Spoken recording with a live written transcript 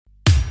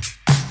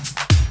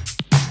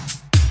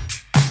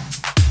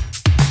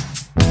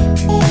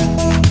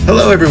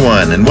Hello,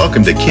 everyone, and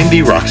welcome to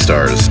Kindy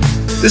Rockstars.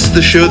 This is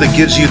the show that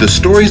gives you the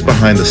stories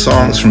behind the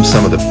songs from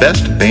some of the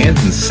best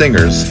bands and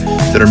singers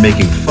that are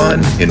making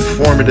fun,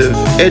 informative,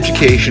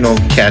 educational,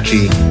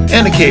 catchy,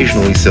 and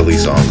occasionally silly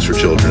songs for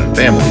children and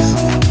families.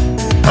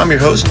 I'm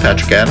your host,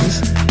 Patrick Adams,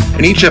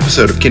 and each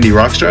episode of Kindy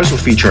Rockstars will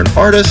feature an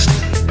artist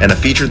and a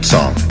featured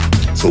song.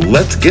 So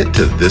let's get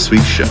to this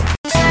week's show.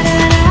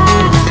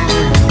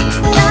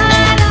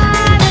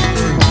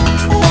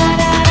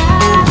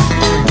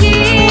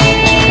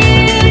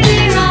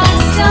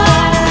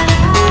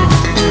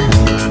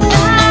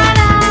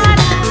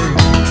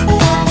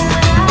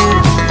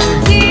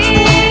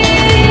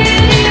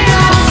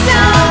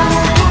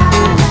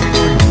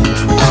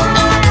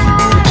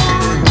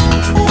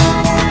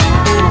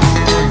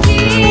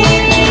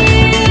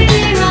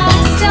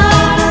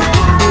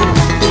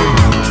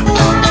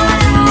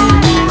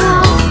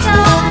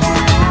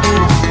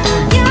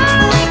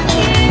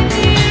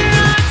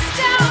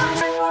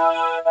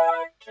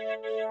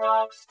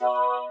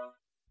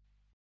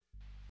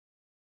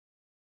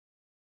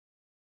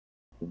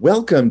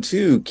 Welcome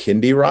to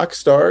Kindy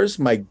Rockstars.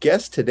 My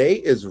guest today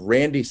is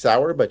Randy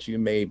Sauer, but you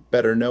may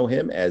better know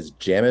him as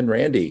Jammin'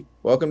 Randy.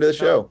 Welcome to the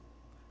show.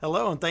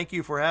 Hello, and thank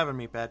you for having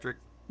me, Patrick.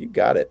 You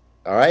got it.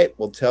 All right.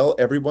 Well, tell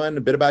everyone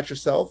a bit about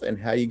yourself and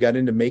how you got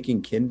into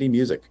making Kindy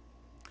music.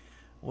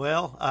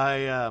 Well,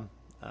 I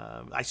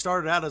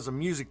started out as a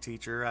music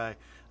teacher.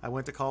 I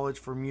went to college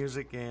for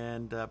music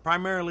and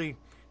primarily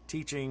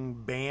teaching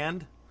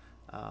band.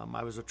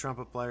 I was a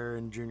trumpet player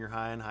in junior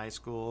high and high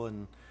school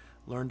and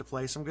learned to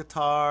play some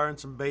guitar and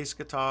some bass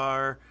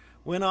guitar.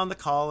 Went on to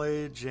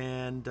college,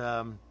 and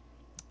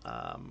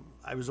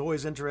I was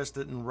always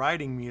interested in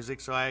writing music,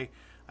 so I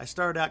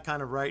started out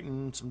kind of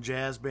writing some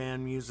jazz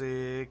band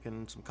music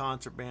and some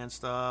concert band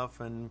stuff.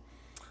 And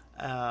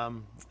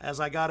as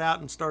I got out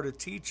and started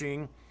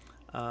teaching,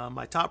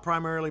 I taught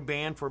primarily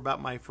band for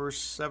about my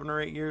first 7 or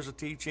 8 years of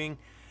teaching,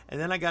 and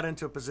then I got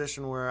into a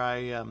position where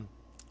I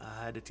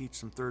had to teach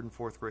some 3rd and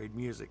 4th grade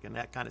music, and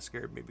that kind of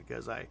scared me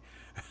because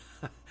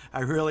I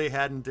really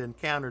hadn't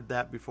encountered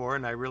that before,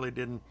 and I really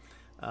didn't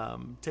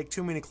take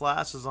too many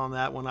classes on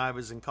that when I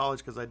was in college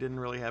because I didn't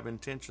really have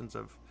intentions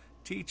of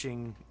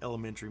teaching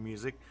elementary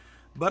music.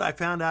 But I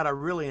found out I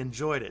really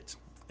enjoyed it,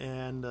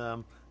 and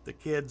the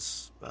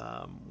kids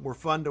were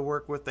fun to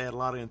work with. They had a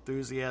lot of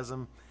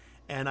enthusiasm,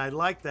 and I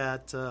like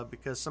that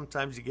because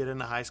sometimes you get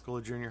into high school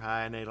or junior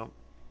high and they don't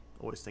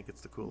always think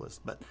it's the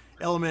coolest, but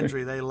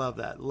elementary, they love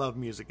that, love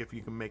music if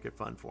you can make it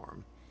fun for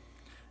them.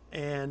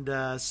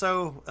 And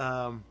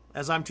so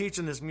as I'm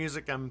teaching this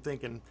music, I'm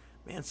thinking,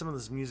 man, some of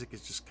this music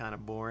is just kind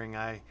of boring.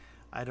 I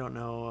don't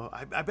know.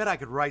 I bet I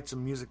could write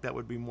some music that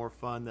would be more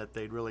fun, that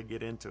they'd really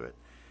get into it.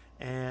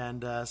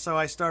 And so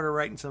I started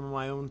writing some of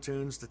my own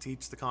tunes to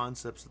teach the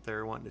concepts that they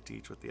were wanting to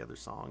teach with the other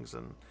songs.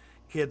 And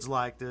kids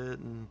liked it,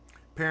 and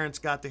parents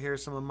got to hear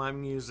some of my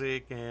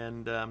music,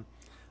 and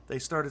they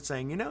started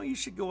saying, you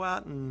should go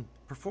out and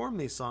perform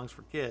these songs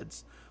for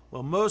kids.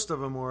 Well, most of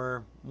them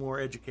were more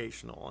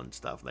educational and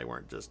stuff. They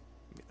weren't just,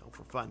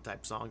 for fun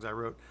type songs. I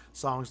wrote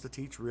songs to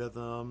teach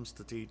rhythms,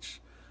 to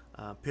teach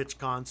pitch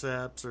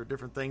concepts or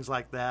different things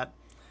like that.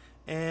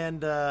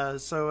 And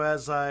so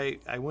as I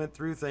went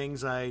through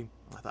things, I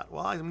thought,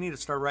 well, I need to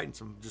start writing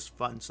some just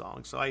fun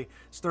songs. So I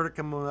started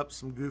coming up with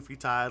some goofy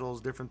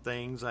titles, different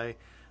things. I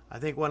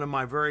think one of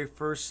my very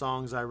first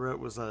songs I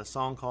wrote was a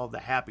song called The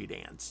Happy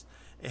Dance.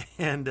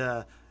 And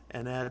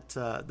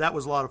that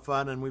was a lot of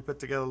fun, and we put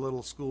together a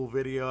little school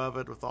video of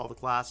it with all the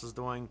classes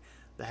doing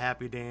the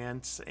Happy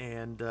Dance.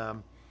 And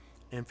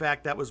in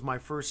fact, that was my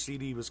first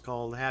CD, was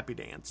called Happy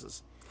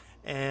Dances.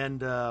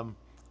 And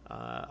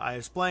I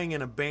was playing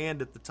in a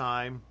band at the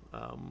time,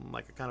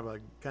 like a kind of a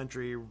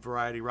country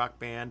variety rock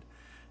band.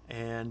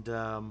 And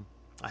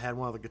I had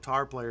one of the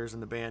guitar players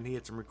in the band. He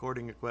had some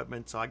recording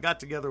equipment, so I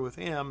got together with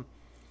him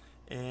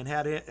and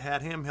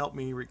had him help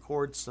me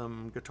record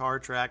some guitar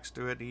tracks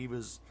to it. He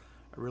was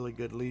a really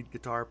good lead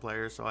guitar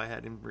player, so I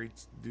had him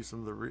do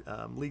some of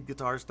the lead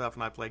guitar stuff,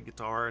 and I played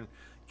guitar and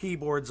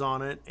keyboards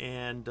on it,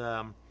 and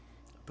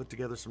put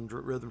together some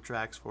rhythm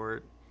tracks for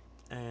it.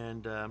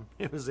 And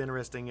it was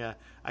interesting.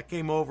 I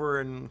came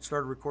over and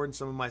started recording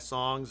some of my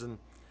songs, and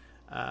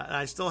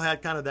I still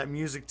had kind of that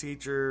music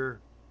teacher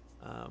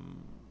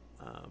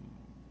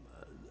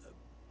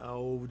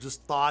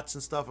just thoughts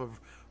and stuff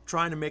of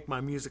trying to make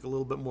my music a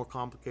little bit more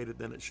complicated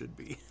than it should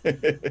be.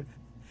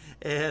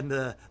 And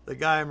the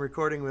guy I'm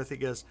recording with, he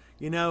goes,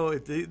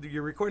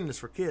 you're recording this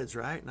for kids,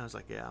 right? And I was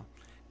like, yeah.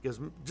 He goes,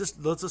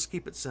 let's just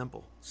keep it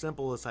simple.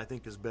 Simple I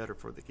think is better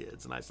for the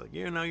kids. And I was like,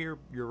 you're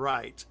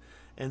right.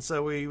 And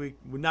so we're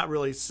not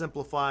really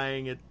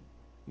simplifying it,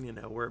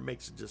 where it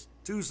makes it just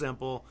too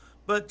simple,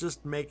 but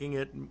just making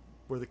it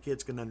where the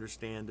kids can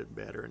understand it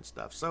better and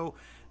stuff. So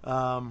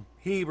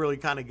he really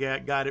kind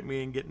of guided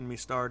me in getting me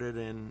started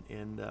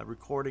in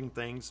recording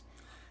things.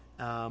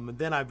 And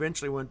then I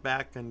eventually went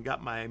back and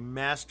got my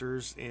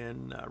master's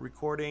in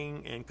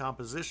recording and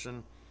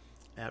composition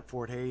at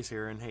Fort Hays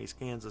here in Hays,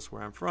 Kansas,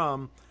 where I'm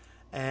from.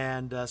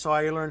 And so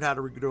I learned how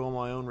to do all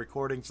my own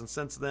recordings. And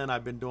since then,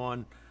 I've been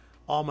doing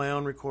all my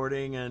own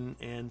recording,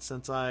 and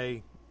since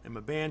I am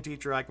a band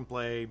teacher, I can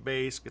play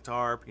bass,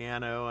 guitar,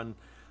 piano, and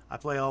I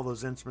play all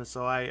those instruments.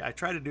 So I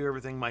try to do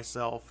everything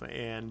myself,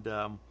 and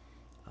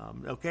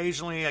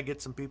occasionally I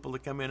get some people to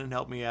come in and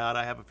help me out.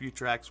 I have a few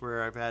tracks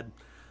where I've had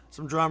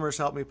some drummers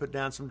help me put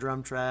down some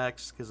drum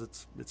tracks, because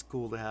it's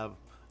cool to have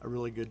a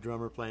really good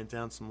drummer playing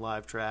down some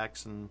live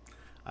tracks. And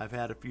I've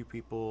had a few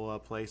people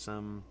play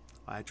some.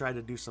 I tried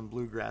to do some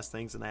bluegrass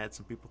things, and I had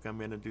some people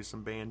come in and do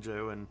some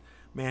banjo and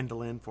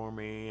mandolin for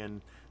me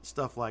and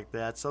stuff like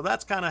that. So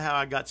that's kind of how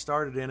I got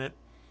started in it.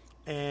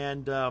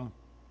 And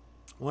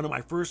one of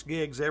my first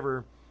gigs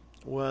ever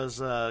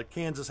was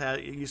Kansas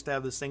used to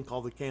have this thing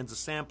called the Kansas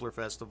Sampler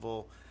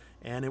Festival,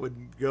 and it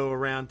would go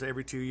around to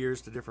every 2 years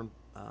to different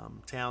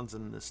towns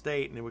in the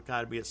state, and it would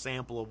kind of be a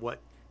sample of what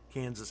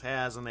Kansas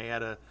has. And they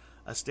had a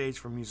stage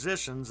for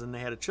musicians, and they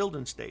had a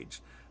children's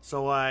stage.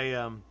 So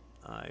I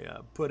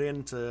put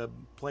in to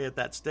play at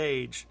that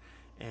stage,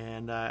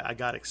 and I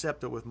got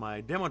accepted with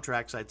my demo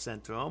tracks I'd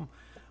sent to them.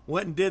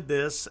 Went and did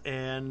this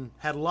and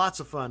had lots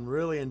of fun,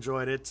 really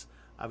enjoyed it.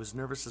 I was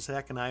nervous as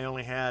heck, and I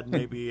only had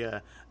maybe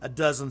a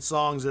dozen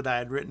songs that I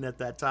had written at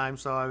that time,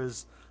 so I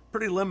was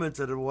pretty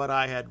limited in what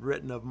I had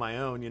written of my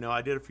own. You know,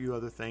 I did a few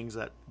other things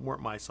that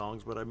weren't my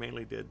songs, but I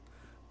mainly did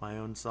my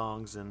own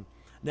songs. And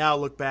now I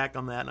look back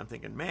on that, and I'm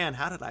thinking, man,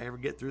 how did I ever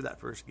get through that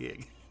first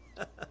gig?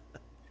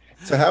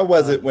 So how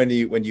was it when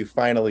you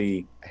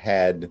finally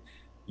had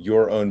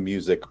your own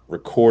music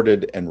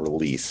recorded and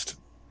released?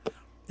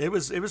 It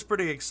was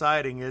pretty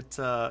exciting.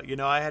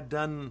 I had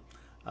done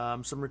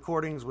some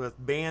recordings with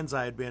bands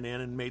I had been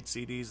in and made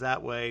CDs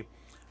that way,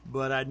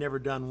 but I'd never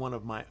done one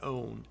of my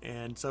own.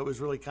 And so it was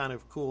really kind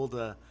of cool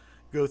to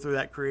go through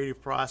that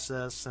creative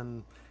process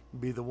and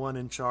be the one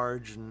in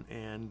charge,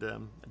 and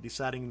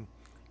deciding,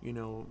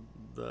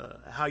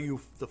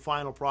 the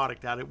final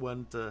product, how it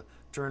went to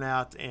turn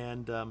out.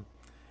 And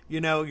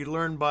you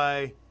learn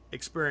by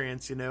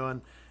experience,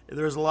 and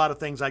there's a lot of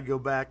things I'd go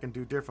back and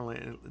do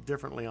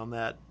differently on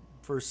that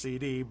first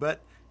CD, but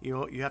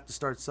you have to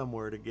start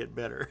somewhere to get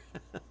better.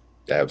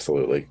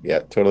 Absolutely. Yeah,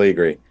 totally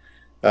agree.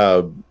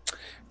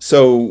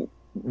 So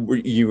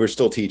you were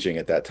still teaching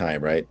at that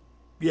time, right?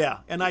 Yeah,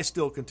 and I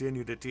still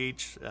continue to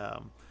teach.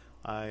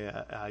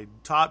 I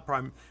taught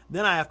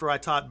then after I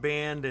taught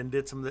band and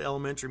did some of the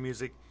elementary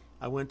music,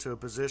 I went to a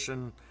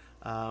position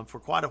for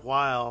quite a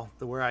while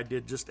where I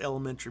did just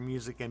elementary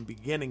music and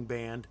beginning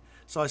band.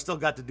 So I still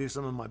got to do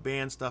some of my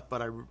band stuff,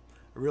 but I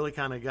really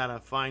kind of got to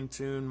fine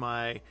tune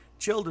my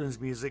children's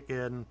music,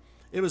 and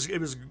it was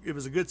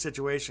a good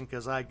situation,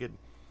 because I could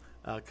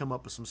come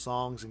up with some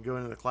songs and go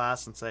into the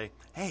class and say,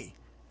 "Hey,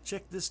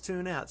 check this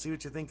tune out. See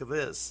what you think of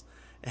this."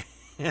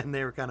 And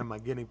they were kind of my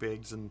guinea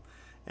pigs, and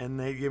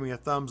they give me a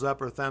thumbs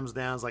up or a thumbs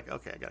down. It's like,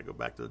 okay, I got to go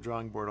back to the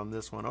drawing board on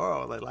this one.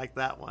 Oh, they like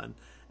that one,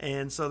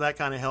 and so that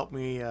kind of helped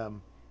me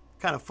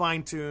kind of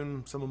fine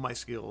tune some of my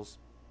skills.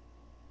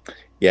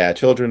 Yeah,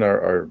 children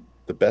are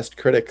the best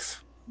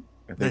critics.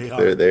 I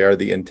think they are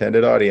the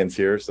intended audience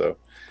here. So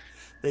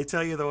they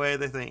tell you the way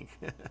they think.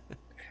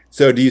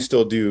 So do you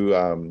still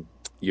do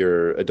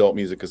your adult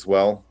music as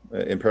well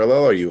in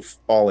parallel, or are you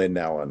all in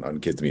now on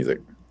kids' music?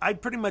 I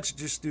pretty much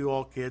just do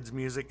all kids'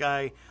 music.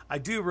 I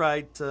do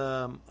write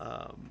some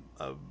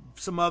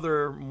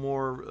other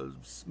more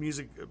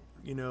music,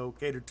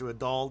 catered to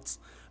adults,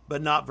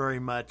 but not very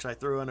much. I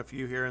throw in a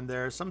few here and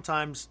there.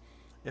 Sometimes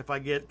if I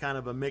get kind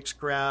of a mixed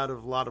crowd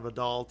of a lot of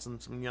adults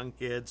and some young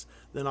kids,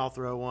 then I'll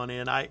throw one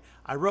in. I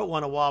wrote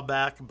one a while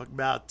back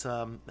about,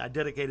 I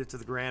dedicated to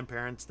the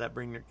grandparents that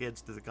bring their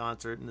kids to the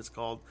concert, and it's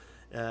called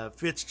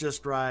Fits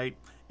Just Right.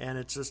 And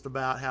it's just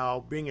about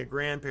how being a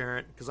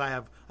grandparent, because I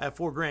have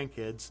 4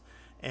 grandkids,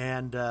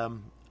 and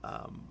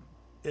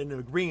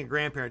being a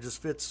grandparent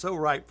just fits so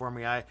right for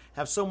me. I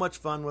have so much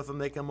fun with them.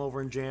 They come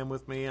over and jam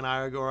with me, and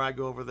I go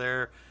over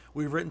there.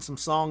 We've written some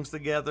songs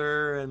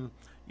together, and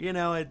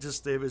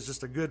it was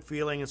just a good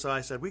feeling. And so I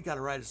said, we got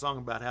to write a song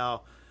about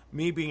how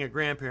me being a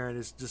grandparent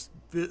is just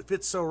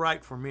fits so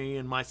right for me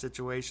in my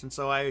situation.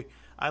 So I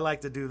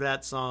like to do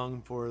that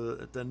song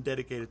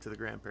dedicated to the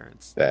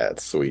grandparents.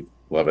 That's sweet.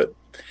 Love it.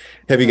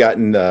 Have you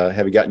gotten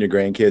your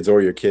grandkids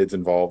or your kids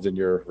involved in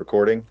your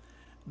recording?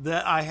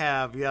 That I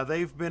have. Yeah,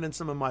 they've been in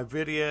some of my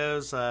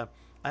videos.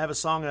 I have a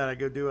song that I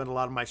go do in a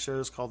lot of my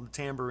shows called The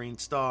Tambourine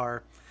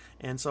Star.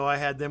 And so I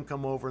had them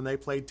come over, and they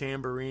played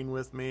tambourine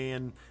with me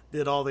and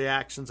did all the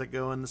actions that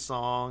go in the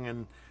song.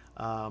 And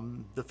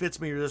the Fits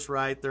Me Just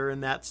Right, they're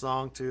in that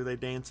song too. They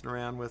dancing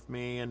around with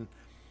me. And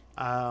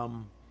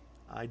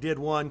I did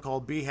one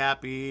called Be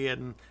Happy,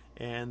 and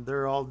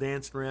they're all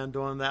dancing around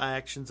doing the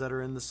actions that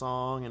are in the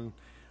song. And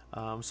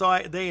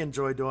they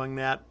enjoy doing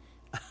that.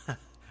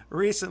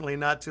 Recently,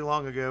 not too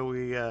long ago,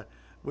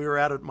 we were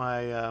out at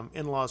my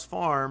in-laws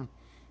farm,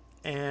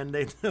 and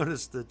they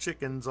noticed the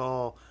chickens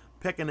all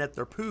pecking at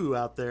their poo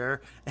out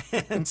there.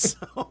 And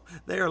so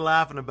they were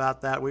laughing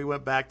about that. We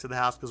went back to the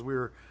house because we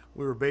were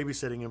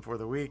babysitting him for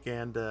the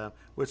weekend,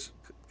 which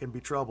can be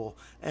trouble,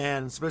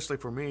 and especially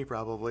for me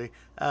probably.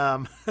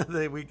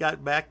 We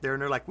got back there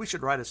and they're like, we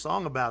should write a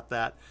song about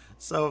that.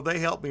 So they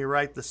helped me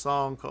write the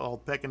song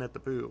called Pecking at the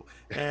Poo.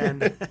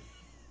 And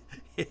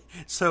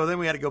so then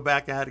we had to go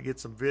back. I had to get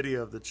some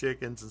video of the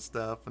chickens and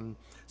stuff. And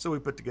so we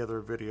put together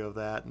a video of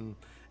that. And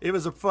it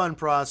was a fun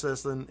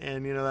process. And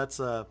that's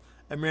a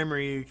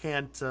memory you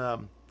can't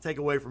take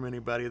away from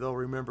anybody. They'll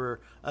remember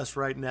us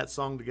writing that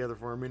song together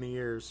for many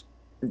years.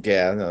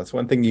 Yeah, no, it's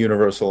one thing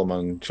universal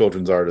among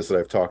children's artists that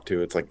I've talked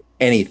to. It's like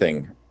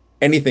anything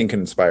can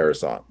inspire a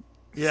song.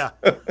 Yeah.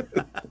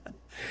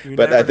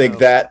 But I think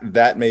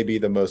that may be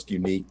the most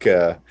unique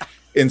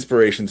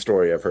inspiration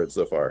story I've heard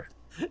so far.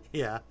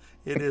 Yeah,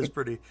 it's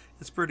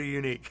pretty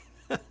unique.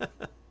 All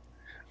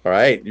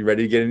right, you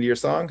ready to get into your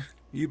song?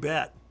 You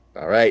bet.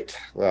 All right.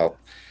 Well,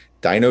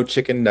 Dino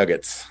Chicken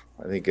Nuggets.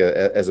 I think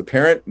as a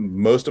parent,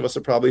 most of us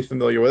are probably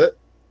familiar with it.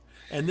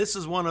 And this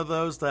is one of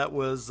those that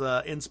was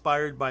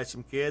inspired by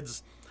some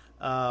kids.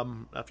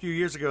 A few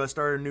years ago, I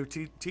started a new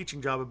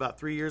teaching job about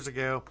 3 years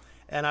ago,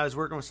 and I was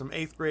working with some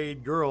 8th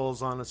grade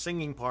girls on a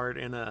singing part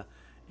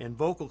in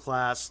vocal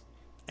class,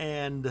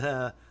 and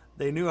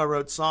they knew I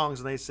wrote songs,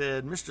 and they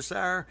said, Mr.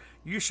 Sauer,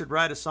 you should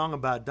write a song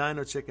about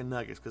Dino Chicken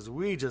Nuggets, because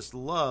we just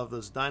love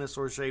those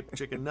dinosaur-shaped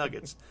chicken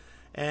nuggets.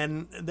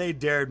 And they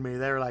dared me.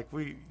 They were like,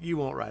 you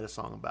won't write a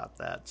song about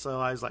that. So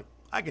I was like,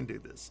 I can do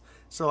this.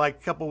 So like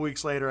a couple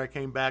weeks later, I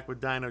came back with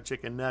Dino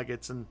Chicken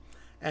Nuggets, and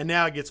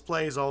now it gets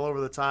plays all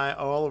over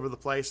the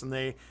place, and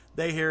they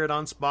hear it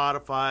on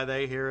Spotify,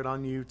 they hear it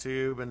on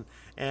YouTube,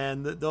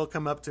 and they'll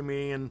come up to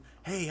me and,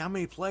 hey, how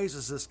many plays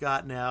has this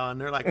got now? And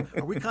they're like,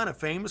 are we kind of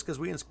famous because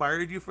we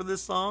inspired you for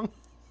this song?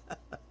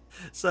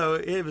 So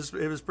it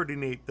was pretty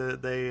neat.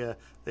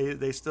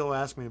 They still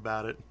ask me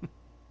about it.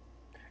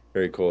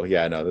 Very cool.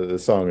 Yeah, no, the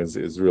song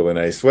is really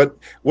nice. What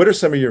are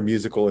some of your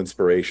musical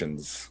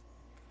inspirations?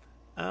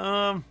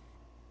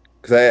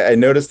 Because I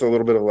noticed a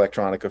little bit of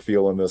electronica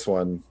feel in this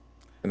one,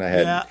 and I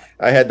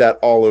had that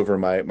all over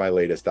my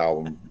latest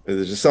album.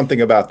 There's just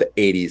something about the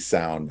 '80s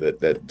sound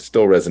that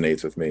still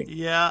resonates with me.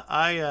 Yeah,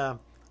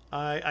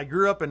 I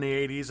grew up in the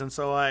 '80s, and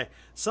so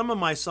some of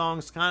my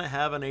songs kind of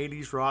have an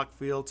 '80s rock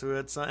feel to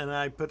it. So, and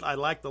I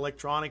like the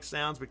electronic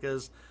sounds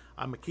because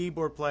I'm a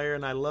keyboard player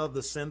and I love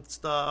the synth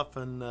stuff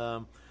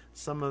and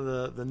some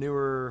of the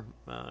newer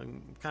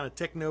kind of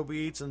techno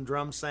beats and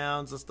drum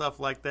sounds and stuff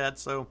like that.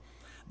 So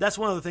that's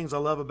one of the things I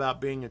love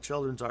about being a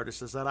children's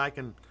artist, is that I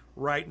can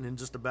write in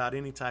just about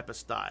any type of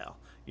style.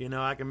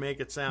 I can make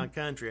it sound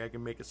country, I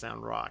can make it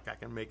sound rock, I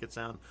can make it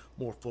sound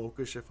more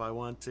folkish if I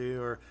want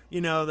to, or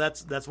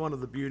that's one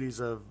of the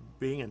beauties of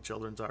being a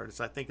children's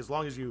artist. I think as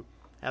long as you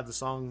have the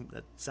song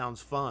that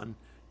sounds fun,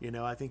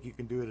 I think you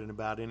can do it in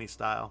about any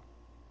style.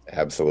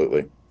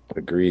 Absolutely.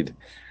 Agreed.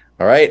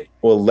 All right.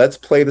 Well, let's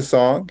play the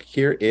song.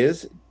 Here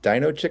is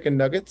Dino Chicken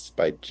Nuggets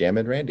by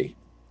Jammin' Randy.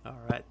 All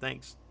right.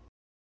 Thanks.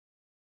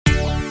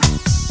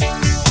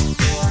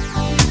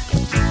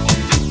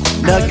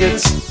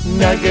 Nuggets,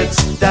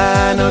 nuggets,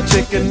 Dino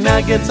Chicken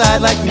Nuggets. I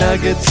like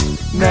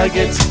nuggets,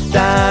 nuggets,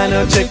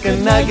 Dino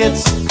Chicken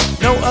Nuggets.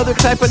 No other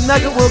type of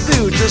nugget will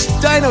do, just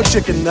Dino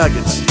Chicken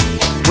Nuggets.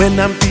 When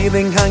I'm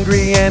feeling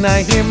hungry and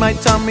I hear my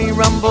tummy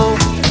rumble,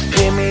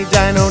 give me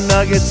Dino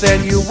Nuggets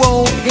and you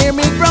won't hear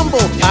me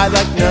grumble. I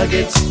like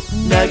nuggets,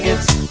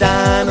 nuggets,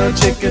 Dino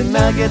Chicken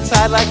Nuggets.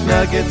 I like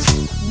nuggets,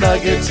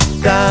 nuggets,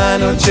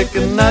 Dino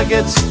Chicken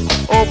Nuggets.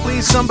 Oh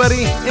please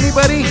somebody,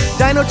 anybody,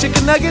 Dino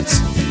Chicken Nuggets?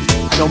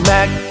 No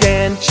mac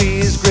and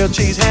cheese, grilled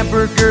cheese,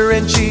 hamburger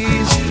and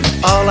cheese.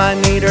 All I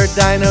need are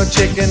Dino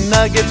Chicken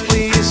Nuggets,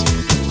 please.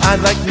 I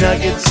like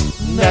nuggets,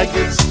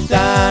 nuggets,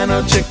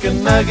 Dino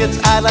Chicken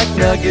Nuggets. I like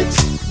nuggets,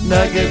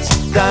 nuggets,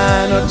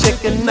 Dino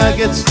Chicken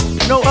Nuggets.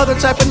 No other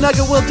type of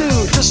nugget will do,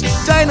 just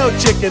Dino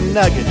Chicken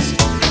Nuggets.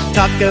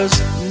 Tacos,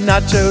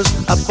 nachos,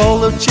 a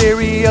bowl of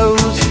Cheerios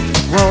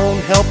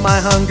won't help my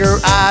hunger,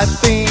 I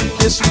think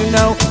this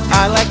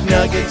I like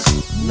nuggets,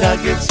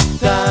 nuggets,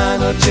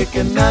 Dino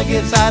Chicken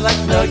Nuggets. I like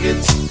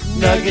nuggets,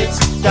 nuggets,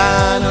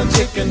 Dino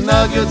Chicken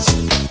Nuggets.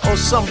 Oh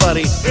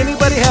somebody,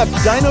 anybody have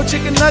Dino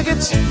Chicken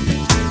Nuggets?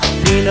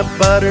 Peanut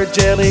butter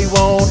jelly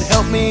won't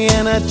help me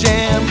in a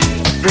jam.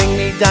 Bring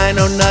me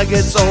Dino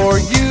Nuggets or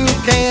you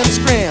can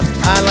scram.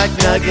 I like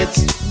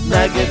nuggets,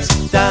 nuggets,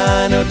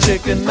 Dino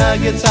Chicken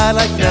Nuggets. I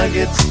like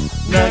nuggets,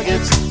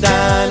 nuggets,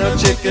 Dino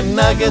Chicken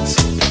Nuggets.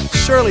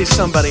 Surely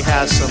somebody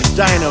has some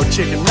Dino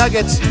Chicken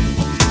Nuggets.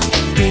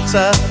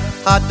 Pizza,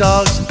 hot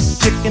dogs,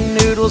 chicken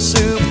noodle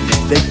soup.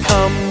 They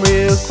come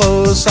real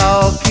close,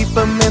 I'll keep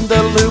them in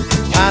the loop.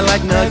 I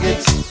like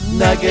nuggets,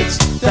 nuggets,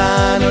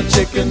 Dino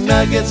Chicken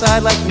Nuggets. I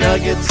like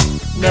nuggets,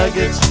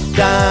 nuggets,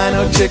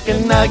 Dino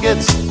Chicken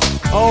Nuggets.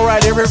 All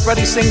right,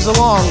 everybody sings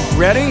along.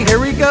 Ready? Here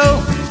we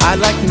go. I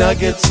like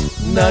nuggets,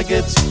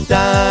 nuggets,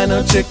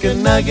 Dino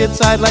Chicken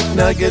Nuggets. I like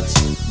nuggets,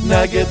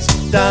 nuggets,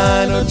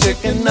 Dino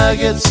Chicken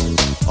Nuggets.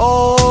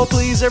 Oh,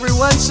 please,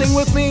 everyone, sing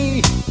with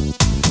me.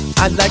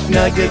 I like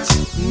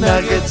nuggets,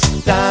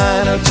 nuggets,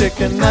 dino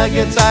chicken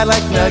nuggets. I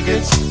like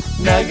nuggets,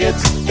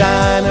 nuggets,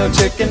 dino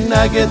chicken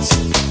nuggets.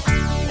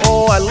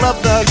 Oh, I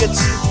love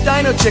nuggets,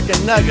 dino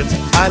chicken nuggets.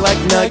 I like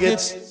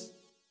nuggets.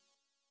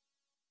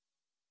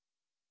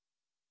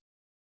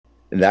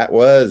 And that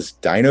was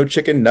Dino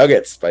Chicken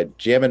Nuggets by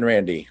Jammin'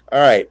 Randy.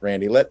 All right,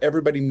 Randy, let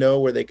everybody know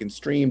where they can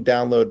stream,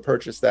 download,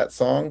 purchase that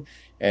song,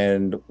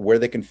 and where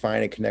they can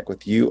find and connect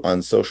with you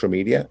on social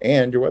media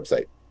and your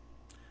website.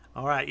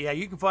 All right, yeah,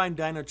 you can find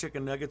Dino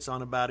Chicken Nuggets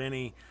on about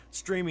any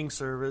streaming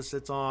service.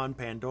 It's on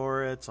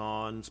Pandora, it's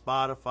on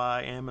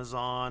Spotify,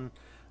 Amazon.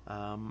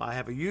 I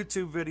have a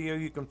YouTube video.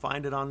 You can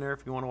find it on there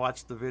if you want to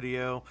watch the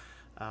video.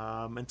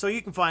 And so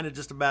you can find it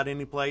just about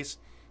any place.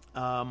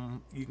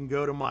 You can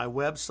go to my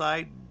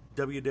website,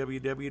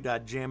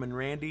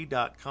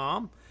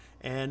 www.jamminrandy.com,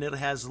 and it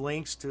has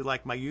links to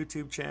like my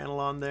YouTube channel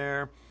on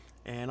there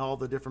and all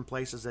the different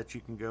places that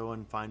you can go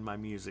and find my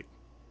music.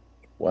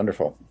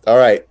 Wonderful. All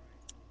right,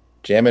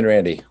 Jammin'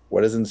 Randy,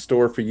 what is in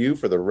store for you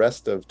for the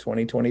rest of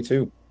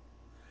 2022?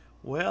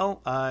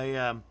 Well,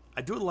 I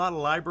do a lot of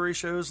library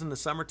shows in the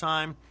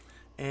summertime,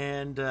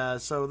 and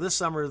so this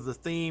summer the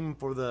theme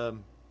for the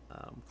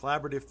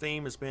collaborative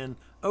theme has been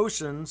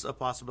oceans of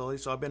possibility.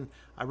 So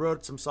I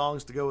wrote some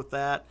songs to go with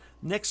that.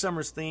 Next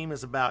summer's theme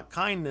is about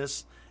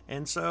kindness,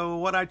 and so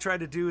what I try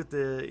to do at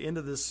the end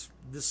of this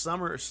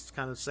summer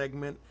kind of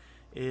segment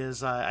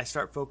is I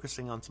start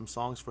focusing on some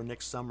songs for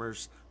next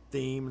summer's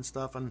theme and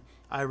stuff, and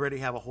I already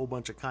have a whole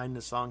bunch of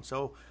kindness songs.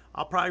 So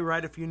I'll probably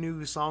write a few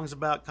new songs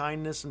about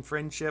kindness and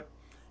friendship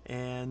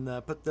and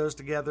put those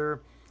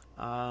together.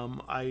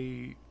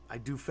 I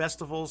do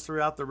festivals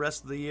throughout the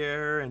rest of the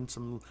year and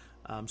some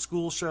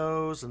school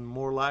shows and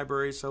more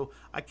libraries. So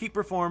I keep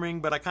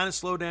performing, but I kind of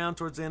slow down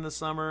towards the end of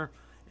summer,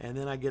 and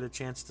then I get a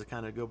chance to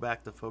kind of go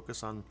back to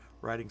focus on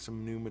writing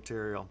some new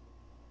material.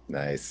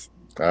 Nice.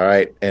 All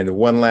right. And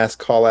one last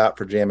call out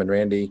for Jammin'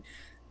 Randy.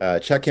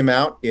 Check him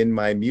out in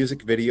my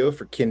music video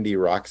for Kindy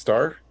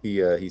Rockstar.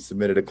 He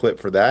submitted a clip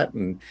for that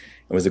and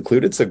was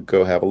included. So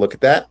go have a look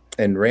at that.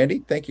 And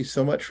Randy, thank you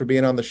so much for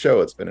being on the show.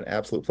 It's been an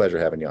absolute pleasure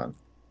having you on.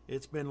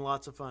 It's been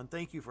lots of fun.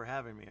 Thank you for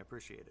having me. I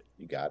appreciate it.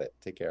 You got it.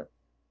 Take care.